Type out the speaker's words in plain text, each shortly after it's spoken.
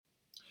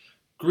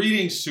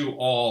Greetings to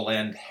all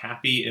and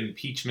happy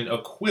Impeachment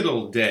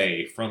Acquittal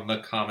Day from the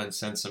Common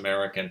Sense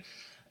American.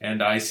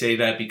 And I say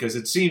that because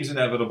it seems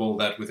inevitable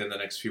that within the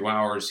next few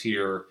hours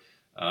here,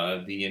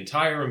 the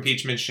entire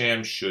impeachment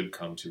sham should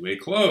come to a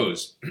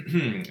close.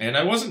 And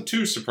I wasn't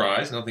too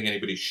surprised. I don't think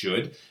anybody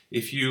should.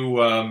 If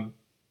you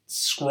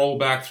scroll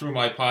back through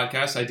my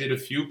podcast, I did a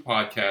few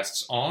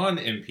podcasts on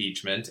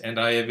impeachment, and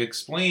I have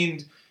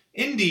explained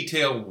in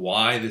detail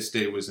why this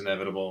day was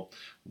inevitable,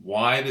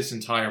 why this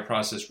entire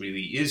process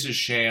really is a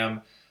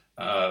sham,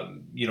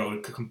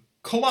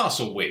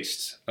 colossal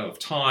waste of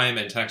time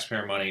and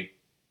taxpayer money,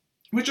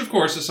 which of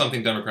course is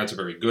something Democrats are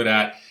very good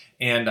at.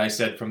 And I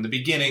said from the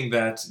beginning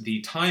that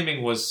the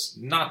timing was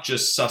not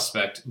just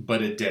suspect,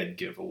 but a dead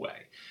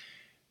giveaway.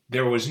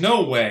 There was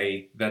no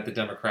way that the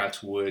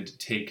Democrats would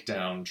take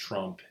down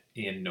Trump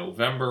in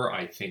November.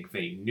 I think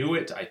they knew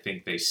it. I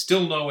think they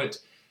still know it.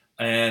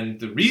 And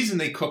the reason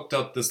they cooked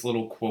up this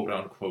little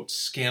quote-unquote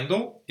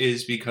scandal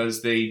is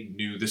because they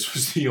knew this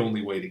was the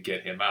only way to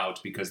get him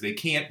out, because they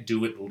can't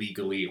do it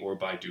legally or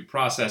by due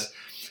process.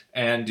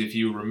 And if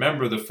you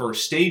remember the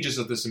first stages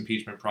of this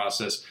impeachment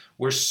process,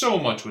 where so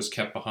much was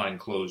kept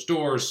behind closed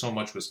doors, so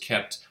much was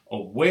kept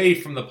away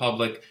from the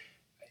public,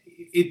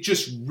 it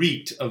just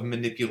reeked of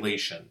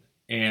manipulation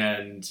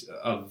and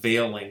a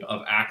veiling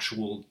of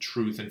actual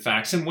truth and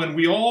facts. And when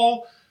we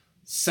all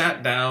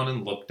sat down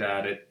and looked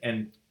at it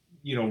and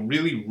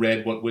really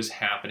read what was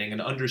happening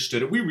and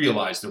understood it, we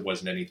realized there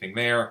wasn't anything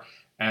there,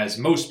 as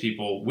most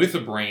people with a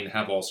brain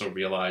have also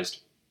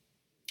realized.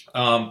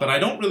 But I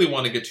don't really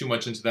want to get too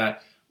much into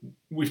that.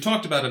 We've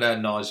talked about it ad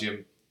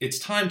nauseum. It's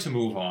time to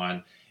move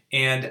on.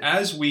 And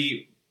as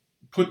we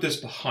put this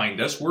behind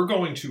us, we're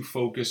going to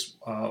focus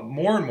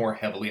more and more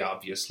heavily,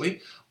 obviously,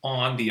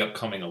 on the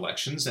upcoming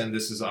elections. And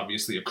this is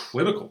obviously a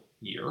critical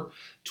year,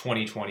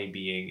 2020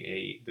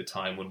 being the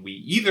time when we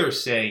either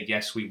say,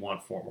 yes, we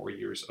want 4 more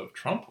years of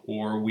Trump,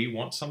 or we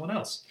want someone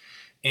else.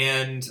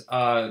 And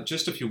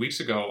just a few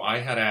weeks ago, I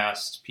had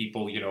asked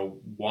people,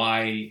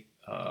 why,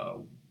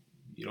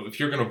 if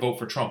you're going to vote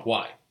for Trump,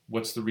 why?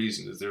 What's the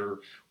reason?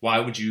 Why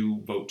would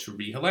you vote to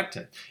re-elect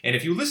him? And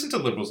if you listen to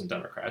liberals and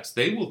Democrats,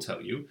 they will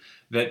tell you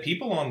that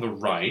people on the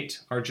right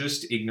are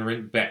just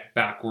ignorant,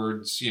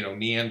 backwards,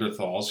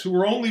 Neanderthals who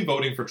are only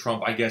voting for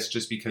Trump, I guess,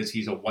 just because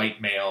he's a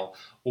white male,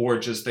 or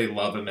just they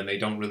love him and they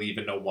don't really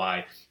even know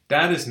why.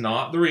 That is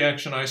not the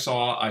reaction I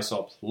saw. I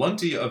saw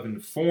plenty of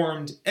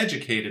informed,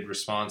 educated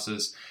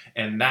responses,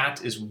 and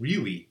that is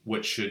really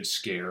what should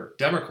scare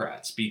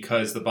Democrats,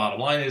 because the bottom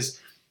line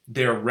is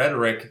their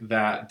rhetoric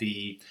that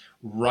the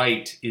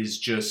right is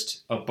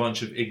just a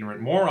bunch of ignorant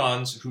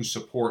morons who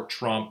support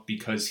Trump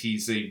because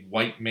he's a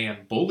white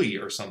man bully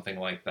or something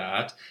like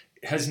that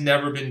has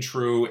never been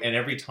true. And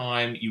every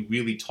time you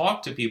really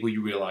talk to people,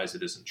 you realize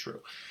it isn't true.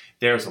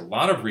 There's a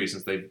lot of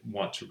reasons they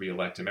want to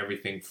reelect him,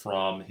 everything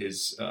from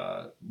his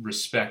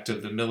respect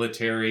of the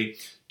military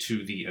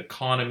to the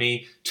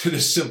economy to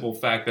the simple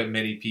fact that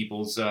many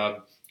people's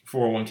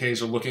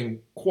 401ks are looking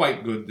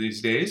quite good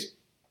these days.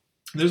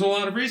 There's a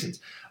lot of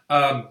reasons.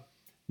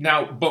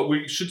 But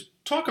we should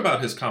talk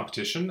about his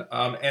competition.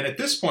 And at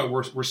this point,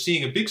 we're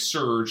seeing a big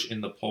surge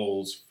in the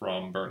polls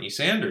from Bernie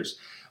Sanders.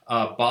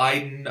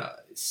 Biden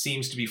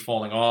seems to be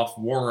falling off.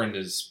 Warren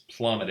is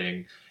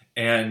plummeting.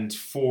 And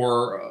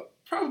for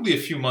probably a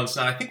few months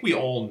now, I think we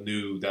all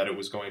knew that it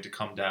was going to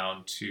come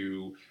down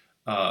to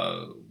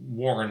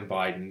Warren,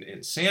 Biden,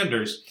 and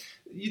Sanders.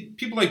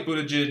 People like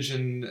Buttigieg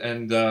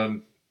and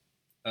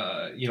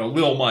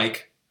Lil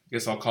Mike, I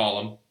guess I'll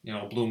call him,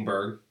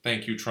 Bloomberg.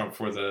 Thank you, Trump,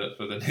 for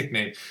the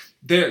nickname.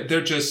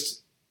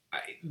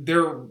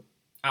 They're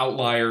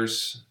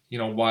outliers,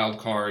 wild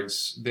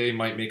cards. They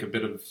might make a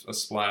bit of a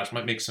splash,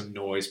 might make some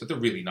noise, but they're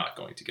really not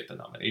going to get the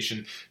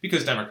nomination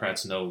because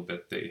Democrats know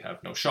that they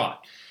have no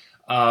shot.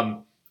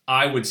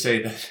 I would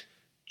say that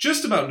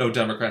just about no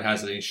Democrat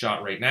has any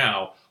shot right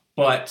now,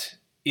 but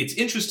it's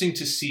interesting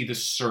to see the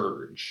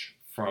surge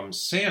from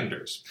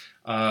Sanders.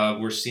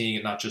 We're seeing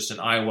it not just in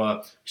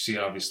Iowa, we see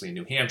it obviously in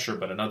New Hampshire,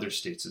 but in other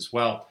states as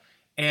well.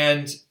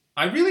 And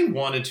I really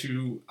wanted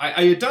to,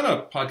 I had done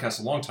a podcast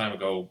a long time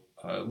ago,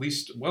 at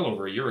least well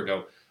over a year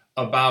ago,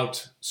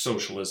 about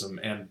socialism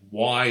and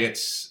why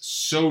it's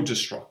so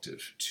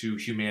destructive to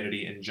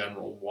humanity in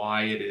general,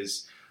 why it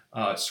is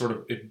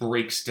it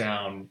breaks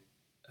down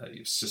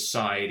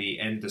society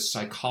and the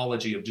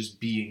psychology of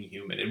just being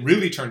human. It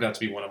really turned out to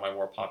be one of my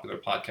more popular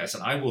podcasts,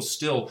 and I will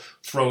still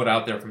throw it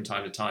out there from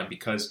time to time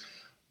because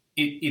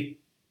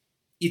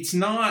it's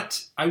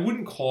not, I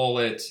wouldn't call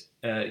it,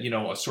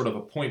 a sort of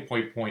a point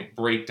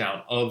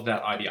breakdown of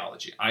that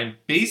ideology. I'm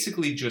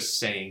basically just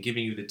saying,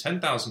 giving you the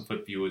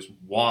 10,000-foot view is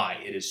why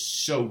it is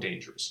so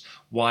dangerous,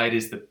 why it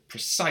is the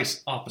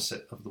precise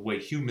opposite of the way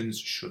humans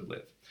should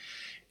live.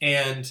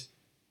 And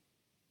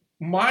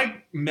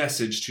my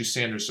message to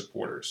Sanders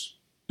supporters,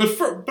 but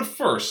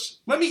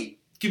first, let me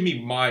give me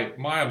my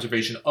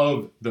observation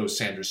of those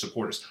Sanders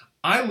supporters.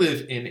 I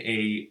live in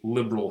a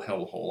liberal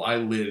hellhole. I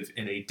live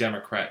in a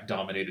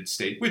Democrat-dominated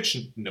state, which,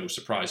 no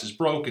surprise, is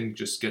broke and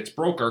just gets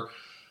broker.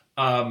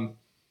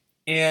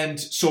 And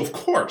so, of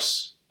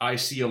course, I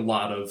see a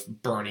lot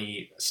of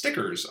Bernie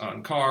stickers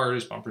on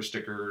cars, bumper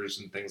stickers,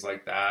 and things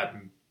like that.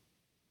 And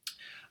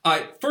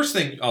first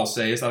thing I'll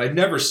say is that I've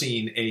never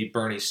seen a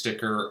Bernie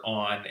sticker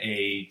on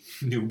a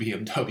new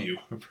BMW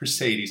or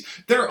Mercedes.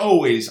 They're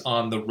always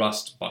on the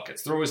rust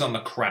buckets. They're always on the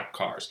crap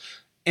cars.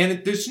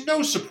 And there's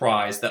no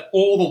surprise that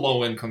all the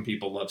low-income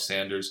people love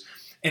Sanders.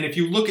 And if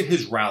you look at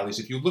his rallies,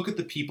 if you look at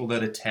the people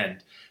that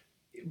attend,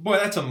 boy,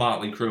 that's a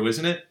motley crew,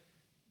 isn't it?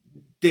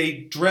 They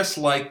dress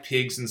like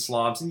pigs and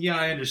slobs. And yeah,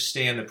 I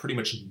understand that pretty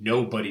much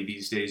nobody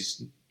these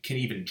days can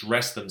even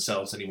dress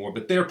themselves anymore,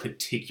 but they're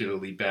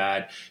particularly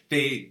bad.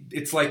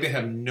 It's like they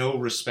have no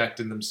respect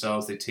in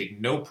themselves. They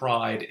take no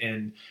pride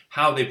in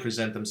how they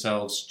present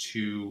themselves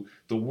to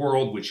the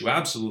world, which you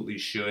absolutely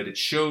should. It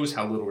shows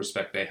how little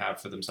respect they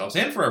have for themselves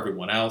and for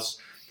everyone else.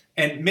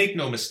 And make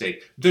no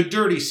mistake, the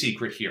dirty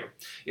secret here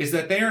is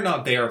that they are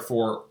not there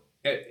for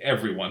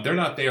everyone. They're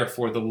not there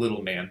for the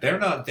little man. They're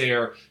not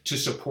there to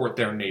support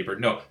their neighbor.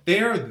 No, they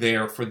are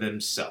there for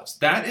themselves.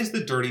 That is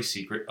the dirty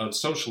secret of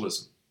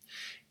socialism.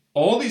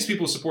 All these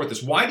people support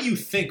this. Why do you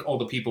think all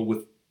the people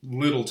with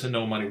little to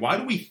no money, why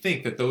do we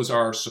think that those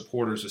are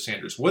supporters of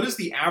Sanders? What is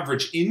the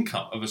average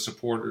income of a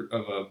supporter,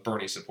 of a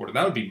Bernie supporter?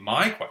 That would be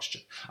my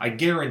question. I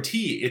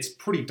guarantee it's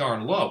pretty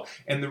darn low.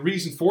 And the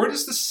reason for it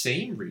is the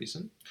same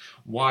reason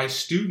why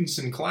students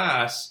in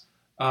class,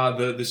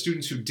 the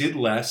students who did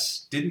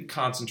less, didn't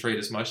concentrate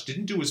as much,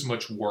 didn't do as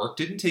much work,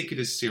 didn't take it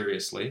as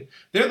seriously,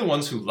 they're the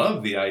ones who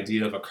love the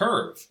idea of a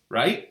curve,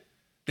 right?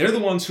 They're the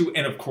ones who,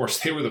 and of course,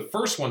 they were the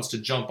first ones to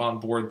jump on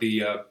board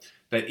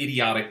that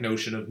idiotic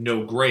notion of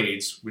no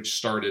grades, which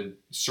started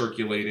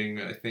circulating,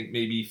 I think,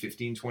 maybe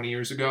 15, 20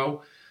 years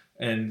ago,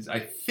 and I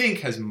think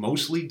has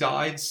mostly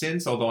died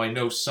since, although I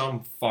know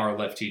some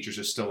far-left teachers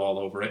are still all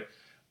over it.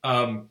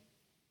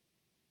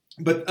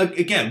 But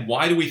again,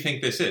 why do we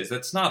think this is?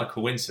 That's not a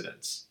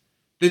coincidence.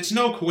 It's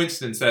no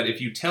coincidence that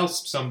if you tell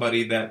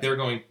somebody that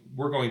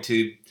we're going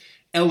to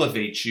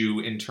elevate you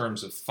in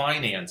terms of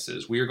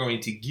finances, we are going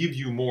to give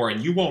you more,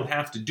 and you won't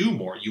have to do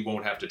more. You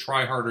won't have to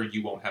try harder.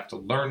 You won't have to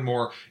learn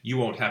more. You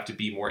won't have to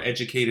be more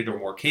educated or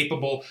more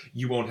capable.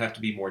 You won't have to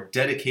be more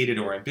dedicated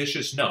or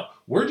ambitious. No,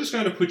 we're just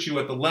going to put you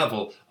at the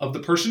level of the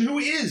person who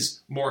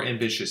is more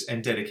ambitious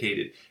and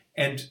dedicated,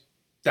 and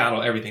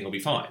everything will be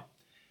fine.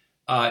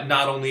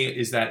 Not only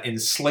is that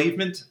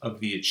enslavement of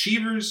the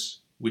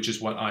achievers, which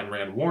is what Ayn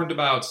Rand warned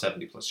about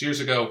 70 plus years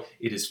ago,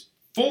 it is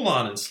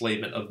full-on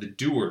enslavement of the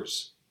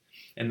doers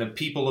and the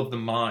people of the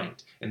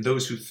mind and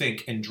those who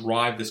think and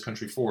drive this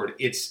country forward.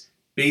 It's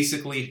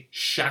basically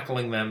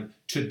shackling them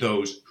to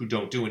those who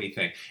don't do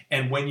anything.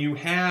 And when you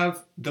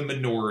have the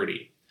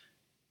minority,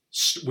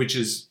 which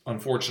is,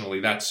 unfortunately,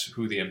 that's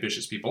who the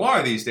ambitious people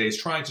are these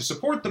days, trying to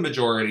support the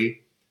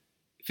majority,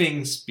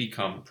 things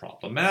become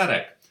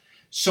problematic.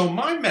 So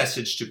my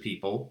message to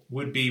people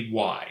would be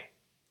why?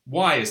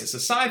 Why is this?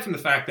 Aside from the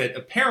fact that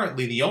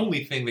apparently the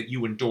only thing that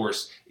you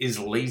endorse is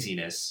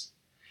laziness,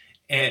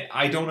 and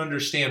I don't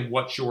understand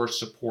what your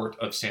support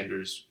of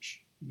Sanders,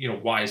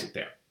 why is it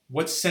there?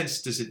 What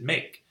sense does it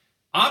make?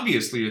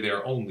 Obviously, you're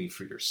there only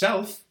for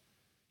yourself.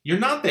 You're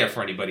not there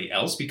for anybody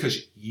else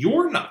because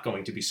you're not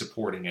going to be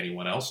supporting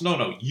anyone else.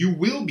 No, you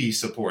will be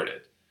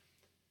supported.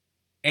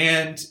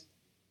 And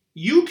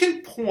you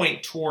can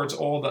point towards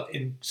all the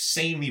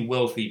insanely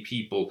wealthy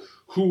people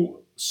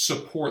who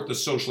support the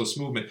socialist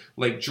movement,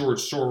 like George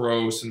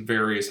Soros and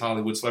various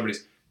Hollywood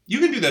celebrities. You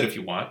can do that if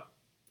you want.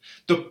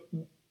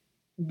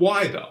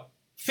 Why, though?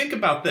 Think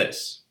about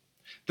this.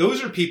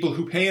 Those are people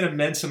who pay an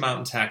immense amount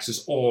in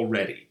taxes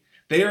already.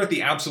 They are at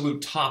the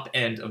absolute top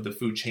end of the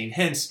food chain.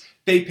 Hence,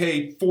 they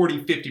pay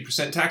 40,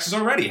 50% taxes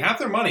already. Half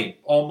their money,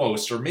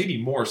 almost, or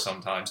maybe more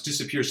sometimes,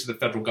 disappears to the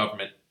federal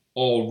government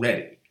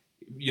already.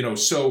 In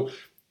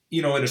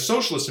a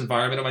socialist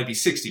environment, it might be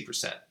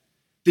 60%.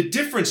 The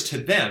difference to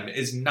them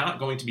is not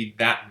going to be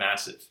that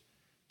massive.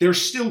 They're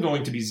still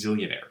going to be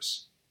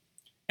zillionaires.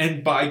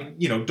 And by,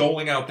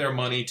 doling out their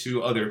money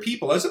to other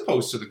people, as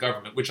opposed to the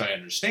government, which I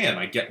understand,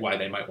 I get why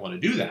they might want to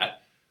do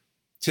that,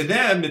 to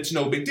them, it's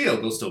no big deal.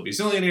 They'll still be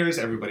zillionaires.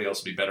 Everybody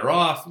else will be better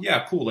off.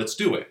 Yeah, cool, let's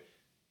do it.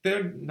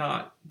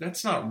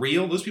 That's not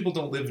real. Those people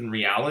don't live in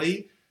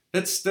reality.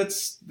 That's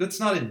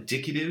not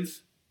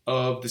indicative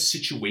of the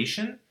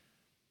situation.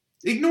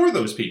 Ignore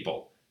those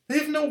people. They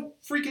have no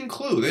freaking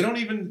clue. They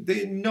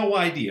have no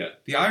idea.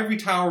 The ivory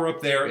tower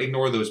up there,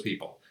 ignore those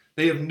people.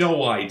 They have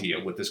no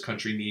idea what this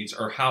country needs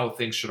or how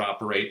things should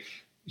operate.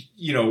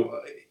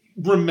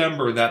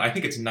 Remember that I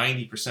think it's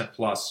 90%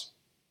 plus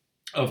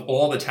of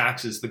all the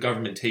taxes the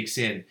government takes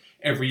in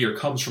every year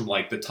comes from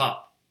like the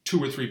top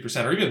 2 or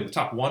 3% or even the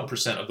top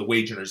 1% of the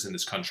wage earners in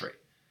this country.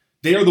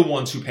 They are the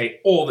ones who pay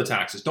all the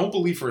taxes. Don't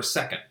believe for a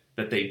second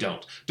that they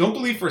don't. Don't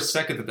believe for a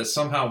second that they're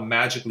somehow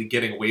magically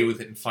getting away with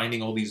it and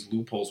finding all these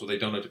loopholes where they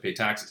don't have to pay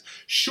taxes.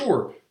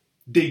 Sure,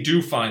 they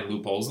do find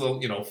loopholes.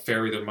 They'll,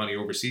 ferry their money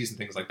overseas and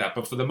things like that.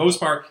 But for the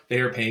most part, they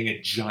are paying a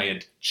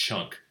giant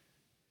chunk.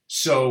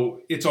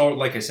 So it's all,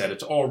 like I said,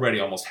 it's already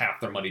almost half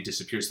their money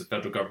disappears to the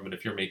federal government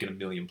if you're making $1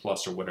 million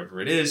plus or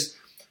whatever it is.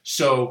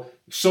 So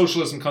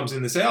socialism comes in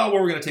and say, oh,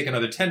 well, we're going to take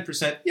another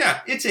 10%.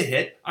 Yeah, it's a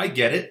hit. I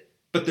get it.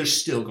 But they're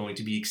still going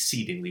to be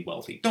exceedingly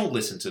wealthy. Don't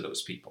listen to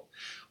those people.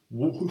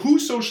 Who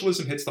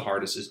socialism hits the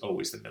hardest is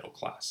always the middle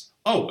class.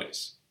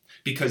 Always.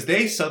 Because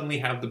they suddenly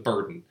have the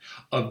burden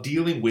of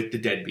dealing with the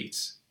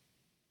deadbeats.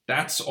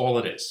 That's all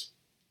it is.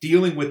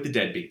 Dealing with the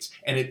deadbeats.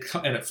 And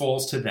it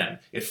falls to them.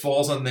 It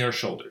falls on their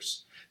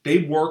shoulders. They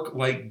work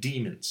like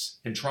demons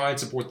and try and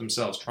support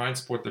themselves, try and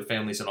support their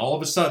families, and all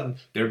of a sudden,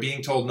 they're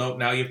being told, no,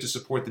 now you have to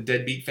support the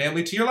deadbeat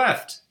family to your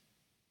left.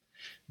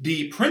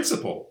 The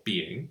principle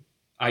being,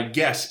 I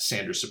guess,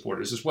 Sanders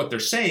supporters, is what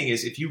they're saying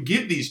is if you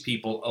give these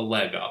people a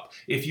leg up,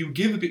 if you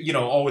give,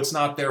 oh, it's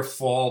not their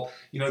fault,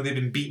 they've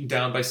been beaten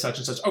down by such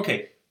and such.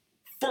 Okay,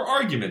 for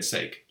argument's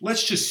sake,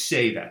 let's just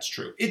say that's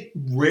true. It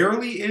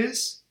rarely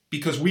is,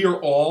 because we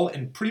are all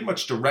in pretty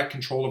much direct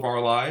control of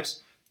our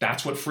lives.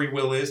 That's what free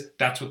will is.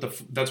 That's what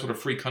a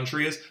free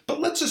country is. But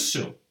let's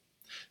assume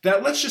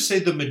that, let's just say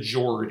the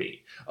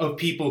majority of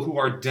people who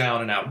are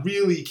down and out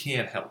really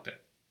can't help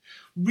it.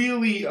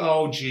 Really, they're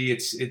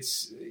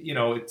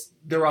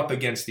up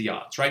against the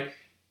odds, right?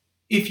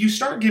 If you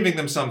start giving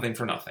them something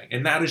for nothing,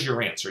 and that is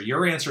your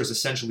answer is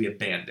essentially a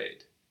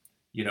Band-Aid.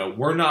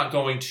 We're not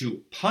going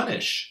to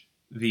punish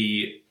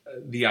the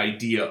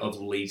idea of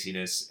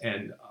laziness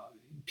and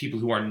people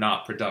who are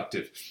not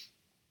productive.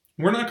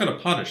 We're not going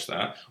to punish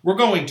that. We're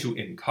going to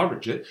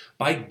encourage it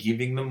by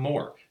giving them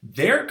more.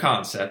 Their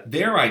concept,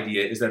 their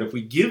idea is that if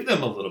we give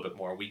them a little bit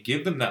more, we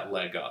give them that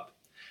leg up,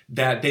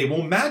 that they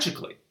will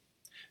magically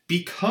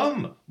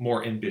become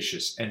more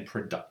ambitious and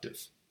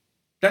productive.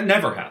 That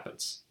never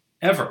happens.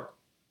 Ever.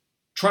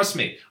 Trust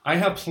me, I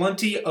have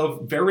plenty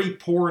of very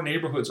poor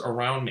neighborhoods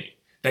around me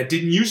that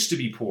didn't used to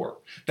be poor,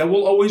 that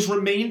will always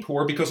remain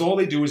poor because all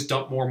they do is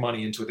dump more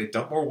money into it. They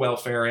dump more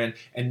welfare in,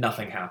 and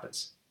nothing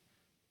happens.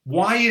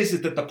 Why is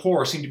it that the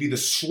poor seem to be the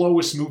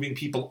slowest moving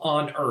people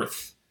on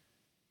earth?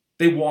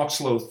 They walk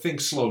slow, think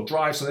slow,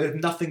 drive slow. They have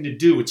nothing to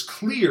do. It's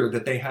clear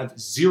that they have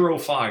zero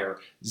fire,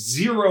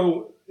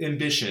 zero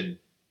ambition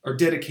or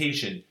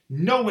dedication,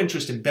 no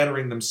interest in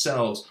bettering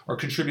themselves or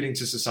contributing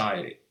to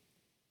society.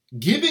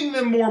 Giving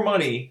them more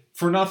money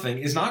for nothing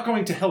is not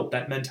going to help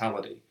that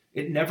mentality.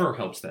 It never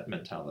helps that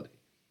mentality.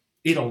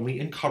 It only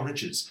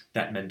encourages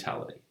that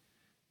mentality.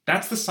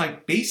 That's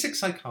the basic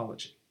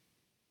psychology.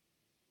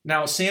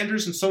 Now,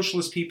 Sanders and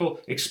socialist people,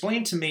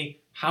 explain to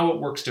me how it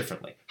works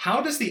differently. How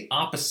does the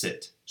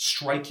opposite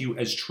strike you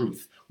as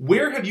truth?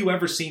 Where have you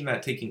ever seen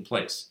that taking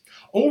place?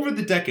 Over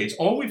the decades,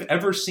 all we've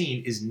ever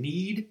seen is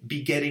need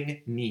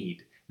begetting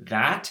need.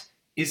 That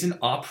is an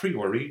a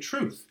priori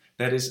truth.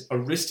 That is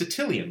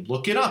Aristotelian.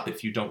 Look it up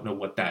if you don't know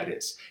what that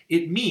is.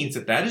 It means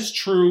that is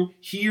true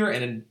here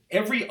and in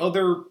every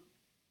other,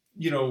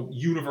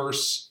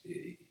 universe,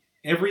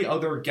 every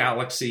other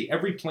galaxy,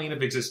 every plane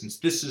of existence.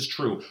 This is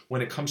true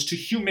when it comes to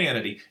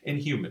humanity and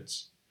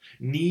humans.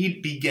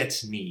 Need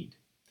begets need.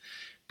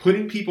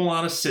 Putting people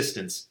on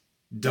assistance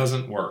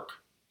doesn't work.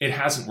 It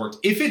hasn't worked.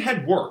 If it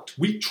had worked,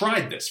 we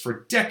tried this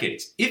for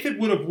decades. If it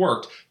would have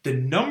worked, the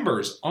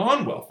numbers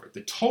on welfare,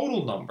 the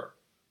total number,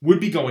 would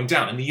be going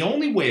down. And the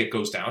only way it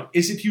goes down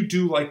is if you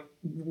do, like,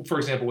 for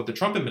example, what the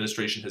Trump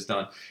administration has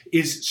done,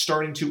 is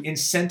starting to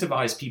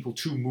incentivize people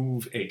to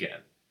move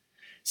again.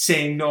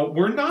 Saying, no,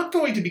 we're not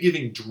going to be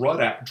giving drug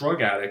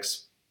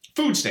addicts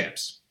food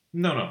stamps.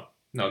 No,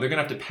 they're going to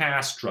have to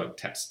pass drug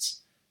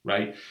tests,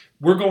 right?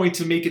 We're going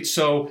to make it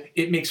so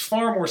it makes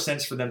far more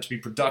sense for them to be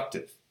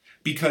productive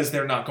because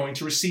they're not going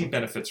to receive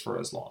benefits for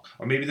as long.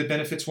 Or maybe the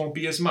benefits won't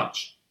be as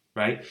much,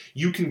 right?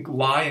 You can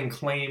lie and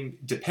claim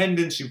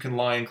dependence. You can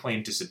lie and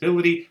claim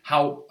disability.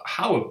 How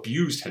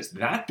abused has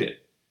that been?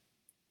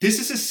 This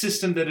is a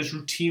system that is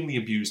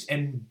routinely abused,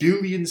 and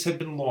billions have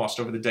been lost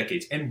over the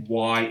decades. And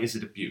why is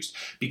it abused?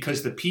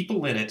 Because the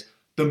people in it,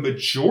 the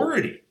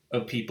majority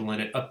of people in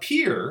it,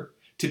 appear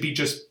to be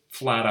just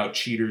flat-out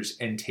cheaters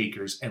and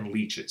takers and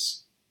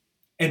leeches.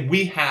 And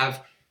we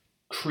have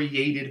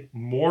created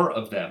more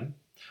of them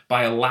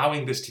by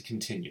allowing this to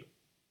continue.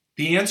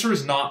 The answer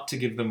is not to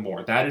give them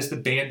more. That is the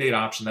Band-Aid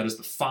option. That is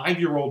the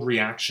 5-year-old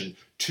reaction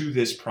to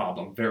this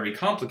problem, very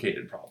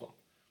complicated problem.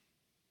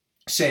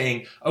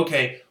 Saying,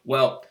 okay,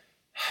 well,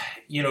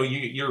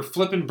 you're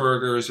flipping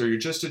burgers or you're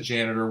just a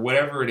janitor,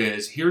 whatever it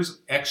is, here's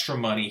extra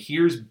money,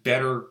 here's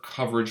better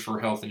coverage for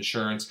health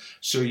insurance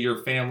so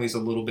your family's a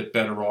little bit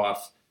better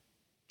off.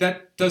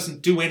 That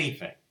doesn't do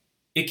anything.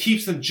 It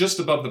keeps them just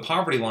above the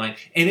poverty line,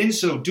 and in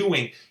so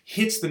doing,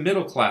 hits the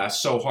middle class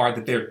so hard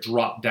that they're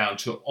dropped down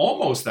to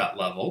almost that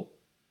level.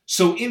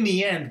 So in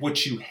the end,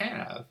 what you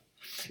have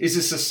is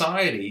a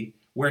society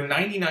where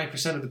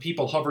 99% of the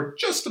people hover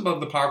just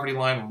above the poverty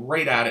line,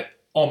 right at it,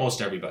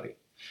 almost everybody.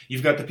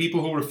 You've got the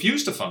people who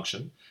refuse to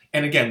function,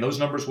 and again, those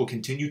numbers will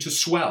continue to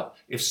swell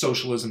if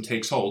socialism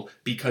takes hold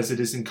because it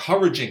is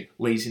encouraging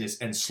laziness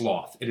and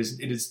sloth. It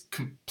is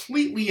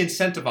completely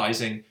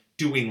incentivizing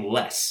doing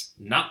less,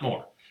 not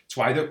more. It's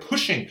why they're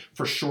pushing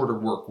for shorter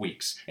work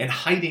weeks and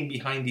hiding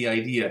behind the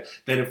idea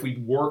that if we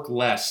work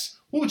less,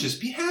 we'll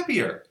just be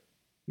happier.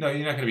 No,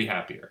 you're not going to be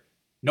happier.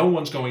 No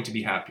one's going to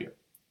be happier.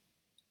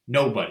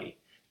 Nobody.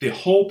 The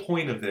whole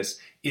point of this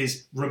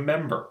is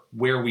remember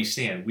where we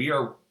stand. We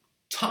are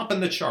topping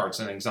the charts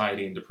on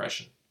anxiety and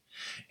depression.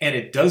 And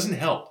it doesn't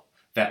help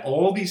that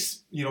all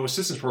these,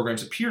 assistance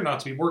programs appear not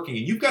to be working.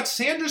 And you've got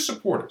Sanders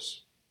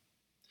supporters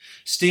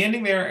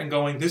standing there and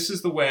going, this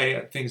is the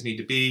way things need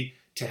to be.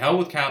 To hell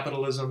with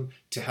capitalism.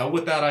 To hell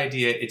with that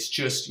idea. It's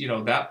just,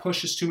 that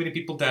pushes too many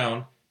people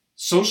down.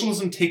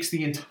 Socialism takes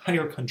the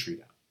entire country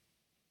down.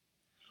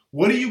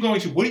 What are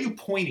you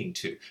pointing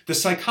to? The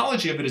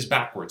psychology of it is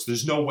backwards.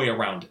 There's no way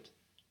around it.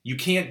 You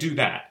can't do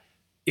that.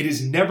 It has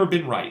never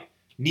been right.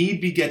 Need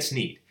begets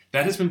need.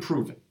 That has been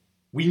proven.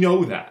 We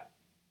know that.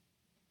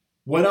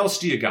 What else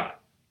do you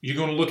got? You're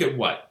going to look at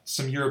what?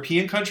 Some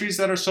European countries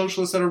that are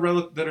socialist that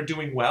are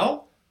doing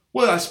well?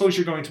 Well, I suppose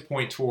you're going to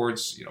point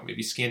towards,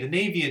 maybe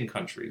Scandinavian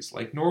countries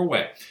like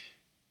Norway.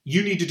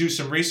 You need to do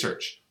some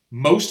research.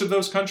 Most of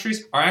those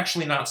countries are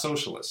actually not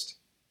socialist.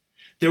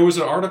 There was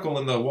an article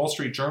in the Wall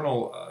Street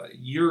Journal a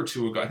year or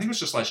two ago, I think it was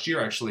just last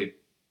year actually,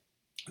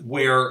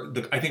 where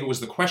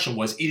the question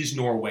was, is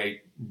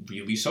Norway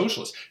really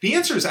socialist? The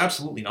answer is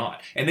absolutely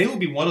not. And they will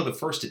be one of the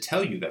first to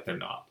tell you that they're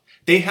not.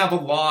 They have a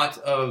lot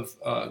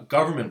of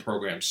government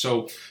programs.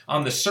 So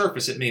on the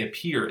surface, it may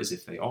appear as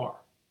if they are.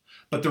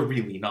 But they're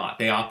really not.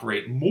 They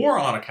operate more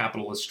on a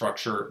capitalist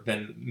structure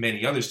than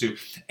many others do.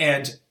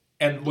 And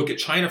look at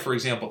China, for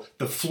example.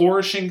 The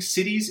flourishing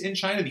cities in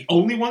China, the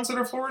only ones that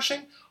are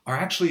flourishing, are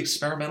actually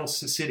experimental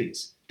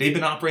cities. They've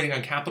been operating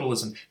on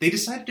capitalism. They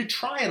decided to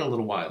try it a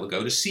little while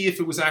ago to see if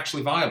it was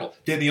actually viable.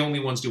 They're the only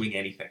ones doing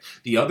anything.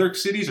 The other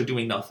cities are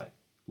doing nothing.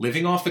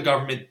 Living off the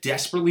government,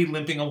 desperately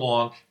limping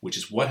along, which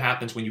is what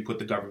happens when you put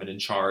the government in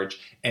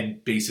charge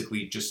and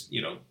basically just,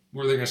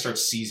 where they're going to start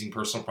seizing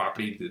personal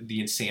property,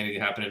 the insanity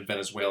that happened in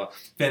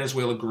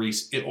Venezuela,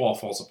 Greece, it all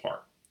falls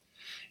apart.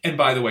 And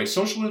by the way,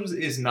 socialism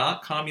is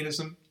not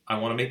communism. I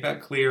want to make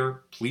that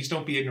clear. Please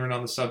don't be ignorant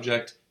on the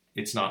subject.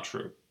 It's not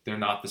true. They're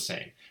not the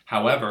same.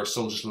 However,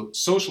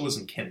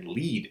 socialism can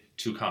lead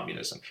to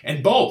communism.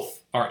 And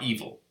both are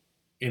evil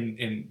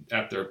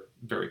at their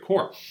very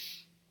core.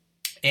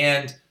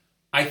 And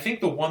I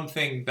think the one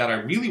thing that I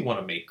really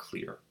want to make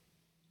clear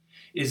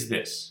is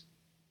this.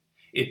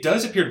 It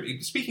does appear,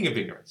 speaking of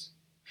ignorance,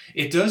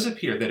 it does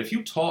appear that if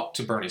you talk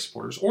to Bernie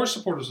supporters or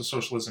supporters of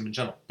socialism in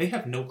general, they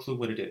have no clue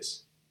what it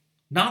is.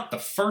 Not the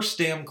first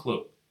damn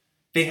clue.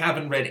 They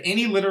haven't read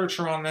any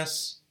literature on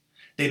this.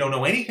 They don't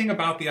know anything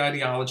about the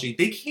ideology.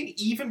 They can't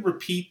even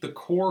repeat the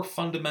core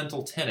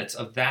fundamental tenets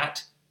of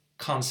that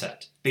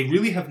concept. They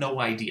really have no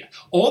idea.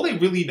 All they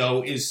really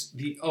know is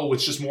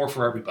it's just more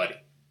for everybody.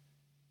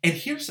 And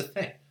here's the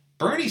thing.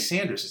 Bernie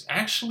Sanders is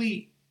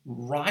actually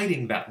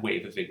riding that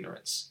wave of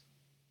ignorance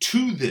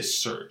to this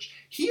surge.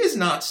 He is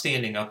not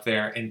standing up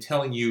there and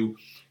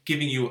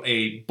giving you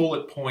a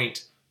bullet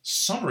point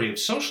summary of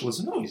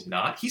socialism. No, he's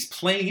not. He's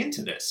playing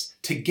into this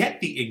to get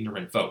the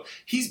ignorant vote.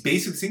 He's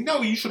basically saying,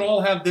 no, you should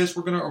all have this.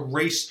 We're going to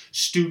erase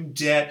student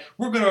debt.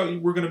 We're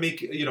going to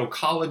make,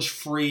 college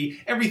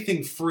free,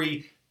 everything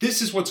free.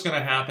 This is what's going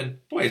to happen.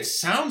 Boy, it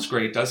sounds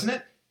great, doesn't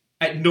it?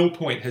 At no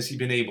point has he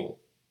been able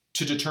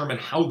to determine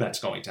how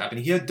that's going to happen.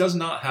 He does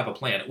not have a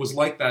plan. It was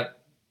like that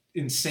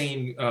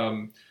insane,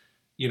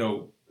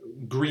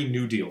 Green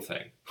New Deal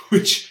thing,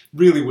 which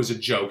really was a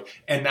joke.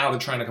 And now they're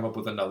trying to come up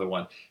with another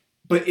one.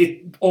 But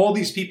all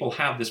these people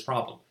have this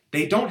problem.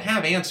 They don't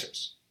have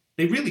answers.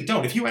 They really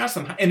don't. If you ask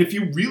them, and if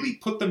you really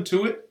put them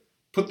to it,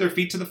 put their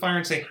feet to the fire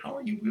and say, how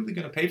are you really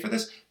going to pay for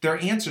this? Their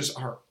answers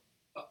are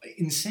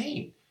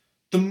insane.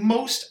 The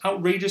most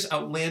outrageous,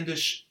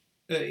 outlandish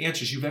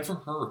answers you've ever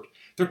heard.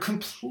 They're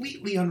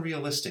completely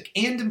unrealistic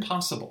and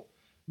impossible.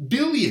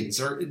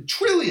 Billions or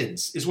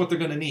trillions is what they're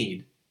going to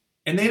need.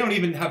 And they don't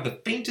even have the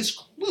faintest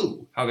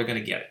clue how they're going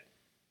to get it.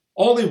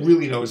 All they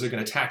really know is they're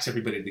going to tax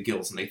everybody to the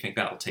gills, and they think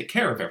that'll take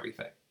care of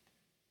everything.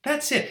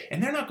 That's it.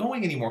 And they're not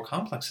going any more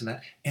complex than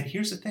that. And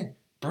here's the thing.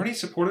 Bernie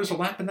supporters are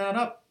lapping that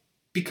up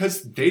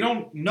because they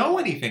don't know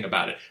anything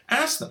about it.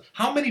 Ask them.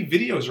 How many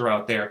videos are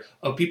out there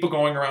of people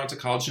going around to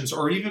college students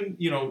or even,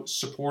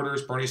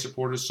 supporters, Bernie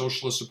supporters,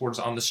 socialist supporters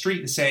on the street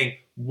and saying,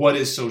 what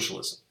is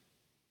socialism?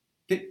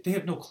 They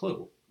have no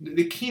clue.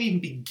 They can't even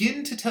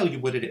begin to tell you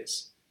what it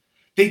is.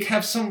 They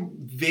have some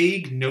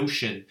vague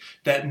notion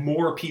that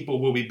more people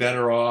will be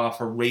better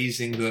off or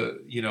raising the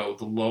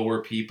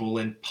lower people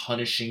and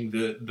punishing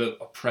the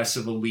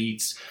oppressive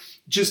elites.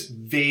 Just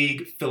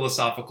vague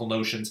philosophical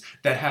notions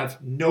that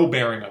have no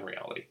bearing on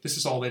reality. This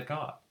is all they've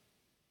got.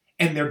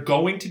 And they're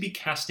going to be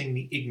casting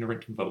the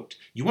ignorant vote.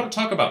 You want to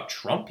talk about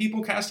Trump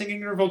people casting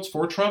ignorant votes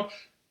for Trump?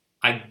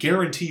 I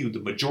guarantee you the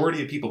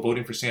majority of people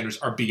voting for Sanders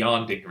are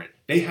beyond ignorant.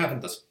 They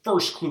haven't the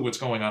first clue what's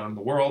going on in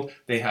the world.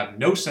 They have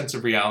no sense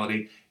of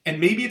reality. And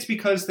maybe it's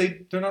because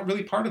they're not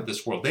really part of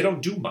this world. They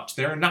don't do much.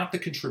 They're not the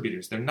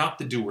contributors. They're not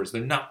the doers.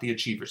 They're not the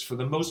achievers. For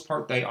the most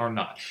part, they are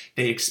not.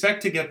 They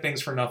expect to get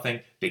things for nothing.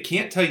 They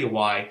can't tell you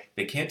why.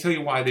 They can't tell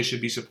you why they should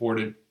be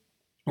supported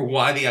or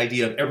why the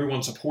idea of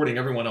everyone supporting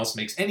everyone else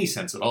makes any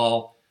sense at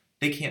all.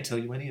 They can't tell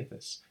you any of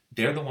this.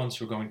 They're the ones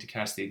who are going to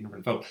cast the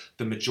ignorant vote.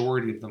 The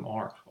majority of them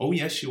are. Oh,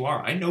 yes, you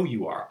are. I know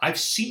you are. I've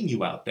seen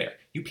you out there.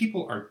 You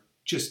people are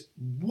just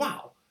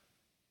wow.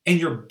 And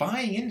you're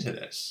buying into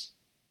this.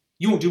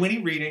 You won't do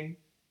any reading.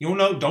 You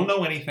don't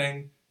know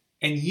anything.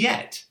 And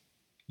yet,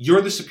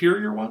 you're the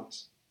superior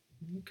ones?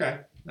 Okay,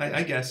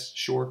 I guess,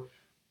 sure.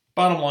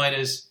 Bottom line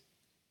is,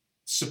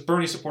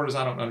 Bernie supporters,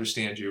 I don't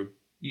understand you.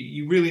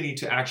 You really need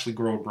to actually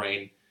grow a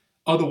brain.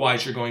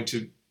 Otherwise, you're going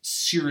to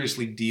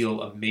seriously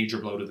deal a major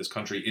blow to this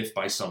country if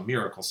by some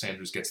miracle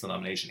Sanders gets the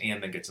nomination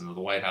and then gets into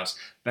the White House.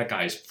 That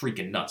guy is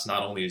freaking nuts.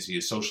 Not only is he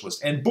a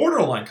socialist and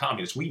borderline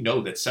communist, we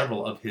know that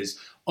several of his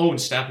own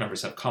staff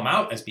members have come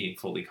out as being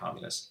fully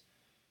communist.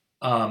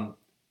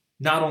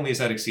 Not only is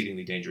that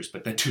exceedingly dangerous,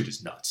 but that dude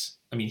is nuts.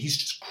 I mean, he's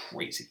just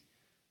crazy.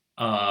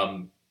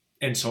 And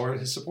so are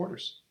his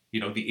supporters.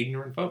 The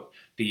ignorant vote.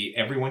 The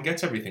everyone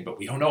gets everything, but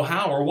we don't know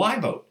how or why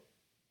vote.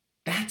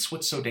 That's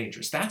what's so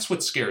dangerous. That's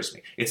what scares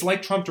me. It's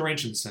like Trump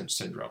derangement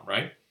syndrome,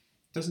 right?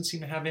 It doesn't seem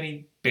to have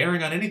any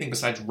bearing on anything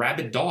besides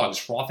rabid dogs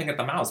frothing at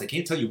the mouths. They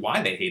can't tell you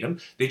why they hate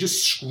him. They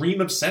just scream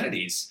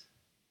obscenities.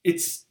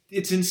 It's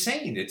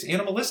insane. It's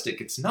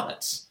animalistic. It's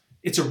nuts.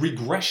 It's a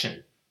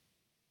regression.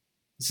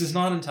 This is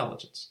not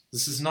intelligence.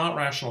 This is not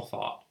rational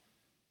thought.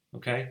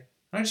 Okay?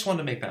 I just wanted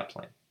to make that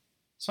plain.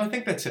 So I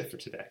think that's it for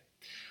today.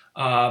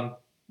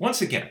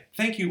 Once again,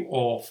 thank you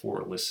all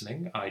for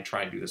listening. I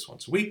try and do this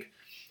once a week.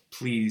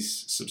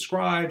 Please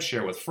subscribe,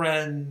 share with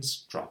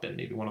friends, drop in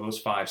maybe one of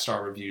those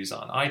 5-star reviews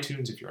on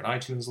iTunes if you're an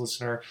iTunes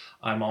listener.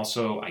 I'm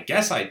also, I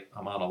guess I'm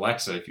on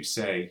Alexa. If you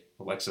say,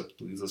 Alexa,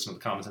 please listen to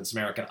the Common Sense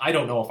American. I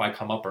don't know if I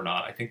come up or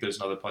not. I think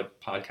there's another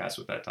podcast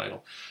with that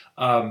title.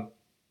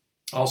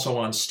 Also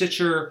on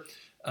Stitcher,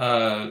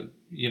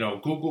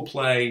 Google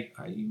Play.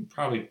 You can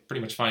probably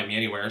pretty much find me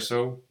anywhere.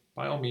 So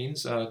by all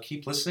means,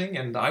 keep listening,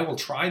 and I will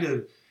try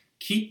to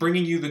keep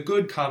bringing you the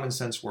good common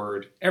sense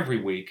word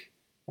every week.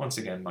 Once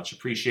again, much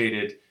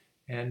appreciated,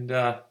 and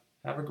have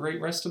a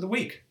great rest of the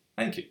week.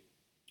 Thank you.